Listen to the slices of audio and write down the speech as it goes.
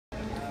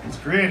was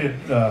created.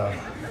 I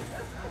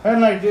had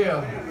an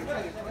idea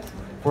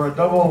for a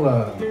double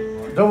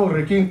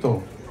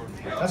requinto.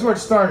 That's where it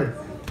started.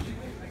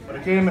 But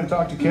I came and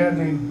talked to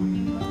Candy,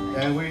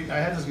 and I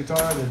had this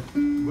guitar that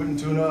wouldn't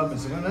tune up,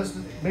 and said, well, let's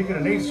make it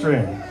an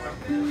 8-string.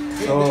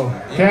 So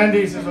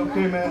Candy says,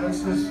 okay, man,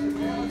 let's just.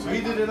 So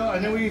he did it all,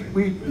 and then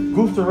we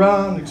goofed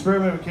around,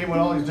 experimented, came with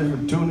all these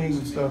different tunings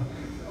and stuff.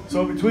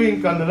 So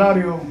between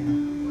Candelario,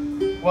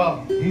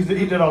 well, he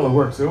did all the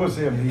work, so it was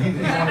him. He's the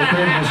one that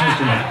created this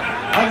instrument.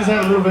 I just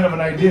had a little bit of an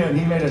idea, and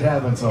he made it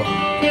happen. So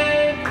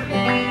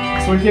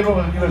we came up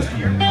with a new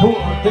instrument. Who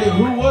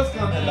was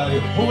Candelario?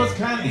 Who was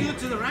Candy? You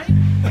to the right? You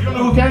don't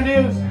know who Candy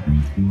is?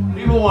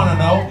 People want to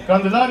know.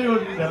 Candelario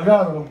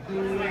Delgado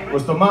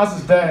was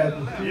Tomas's dad.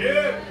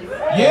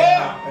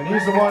 Yeah! And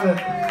he's the one that,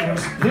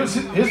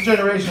 his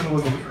generation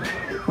was,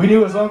 we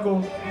knew his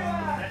uncles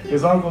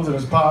and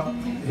his pop,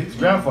 his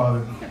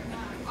grandfather.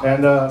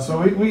 And so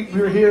we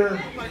were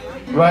here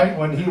right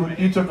when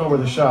he took over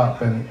the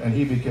shop and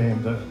he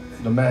became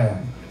the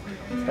man.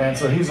 And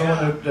so he's the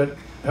one that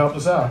helped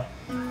us out,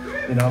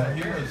 you know.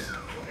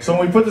 So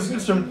when we put this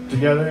instrument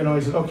together, you know,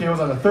 he said, okay, it was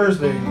on a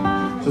Thursday.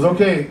 He says,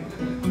 okay,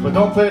 but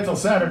don't play it till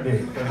Saturday.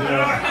 You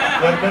know,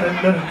 let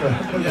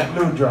the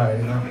glue dry,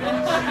 you know.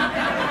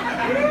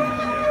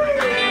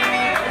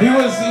 He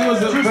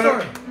was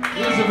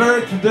a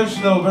very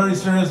traditional, very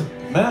serious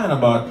man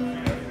about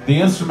the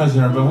instruments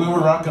here, but we were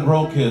rock and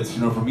roll kids,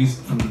 you know, from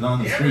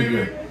down the street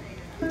here.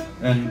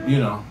 And, you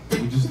know,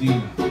 we just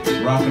need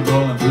rock and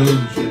roll and blues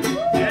and shit.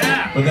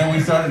 But then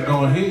we started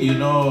going, hey, you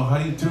know, how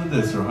do you tune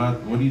this? Or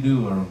what do you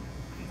do? Or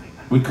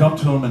we'd come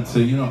to him and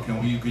say, you know,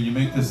 can you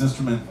make this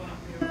instrument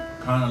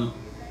kind of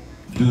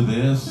do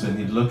this? And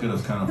he'd look at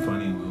us kind of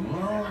funny. And we,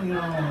 well, you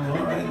know,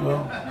 all right,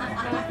 well,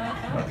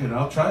 okay,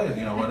 I'll try it,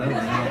 you know, whatever. You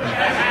know.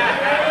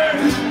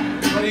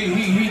 But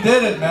he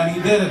did it, man. He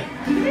did it.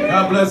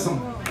 God bless him.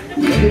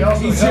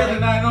 He's here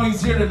tonight. No,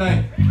 he's here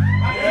tonight. He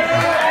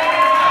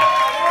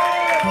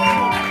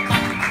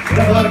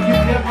had a lot of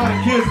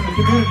kids in the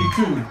community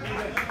too.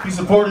 He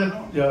supported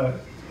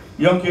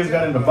young kids,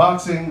 got into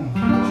boxing,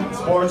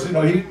 sports. You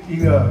know,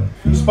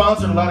 he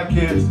sponsored a lot of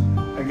kids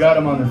and got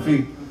them on their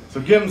feet.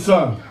 So give him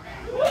some.